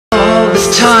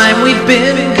time we've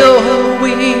been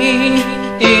going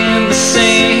in the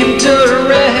same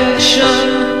direction.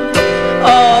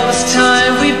 All this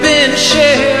time we've been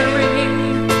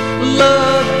sharing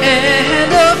love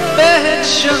and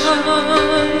affection.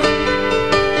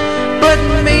 But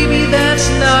maybe that's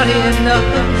not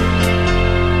enough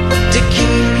to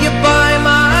keep you by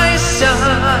my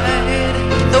side.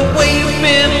 The way you've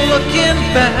been looking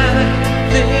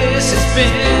back, this has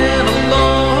been a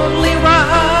lonely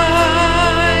ride.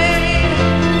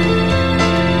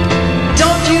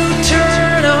 Don't you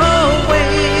turn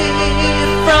away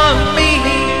from me.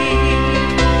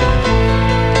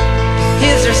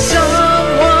 Is there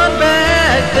someone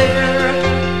back there,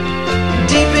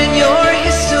 deep in your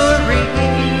history?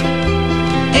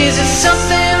 Is it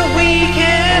something we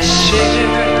can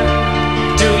share?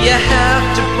 Do you have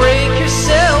to break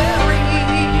yourself free?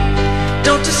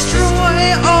 Don't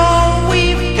destroy all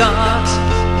we've got.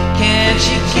 Can't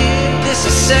you give this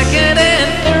a second and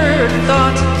third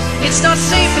thought? It's not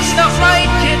safe, it's not right,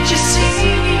 can't you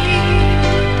see?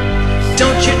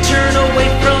 Don't you turn away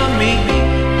from me.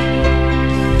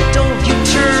 Don't you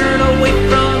turn away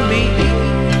from me.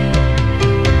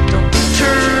 Don't you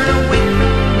turn away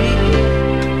from me.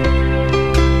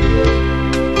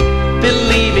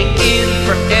 Believing in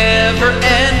forever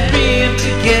and being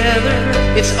together,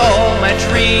 it's all my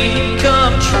dream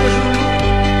come true.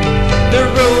 The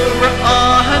road we're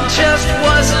on just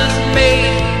wasn't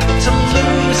made to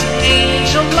lose an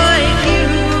angel like you.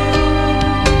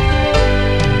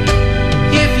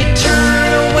 If you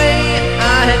turn away,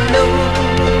 I know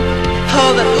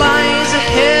all that lies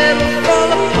ahead will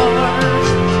fall apart.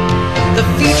 The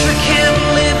future can't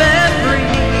live and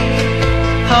breathe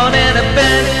on an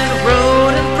abandoned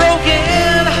road and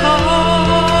broken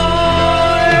hearts.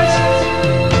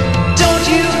 Don't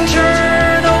you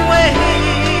turn away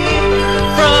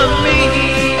from me.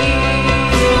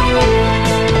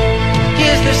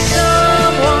 Is there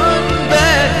someone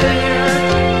back there,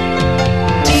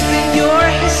 deep in your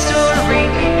history?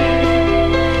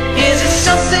 Is it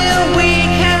something we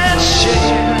can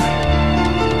share?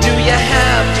 Do you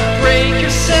have to break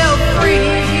yourself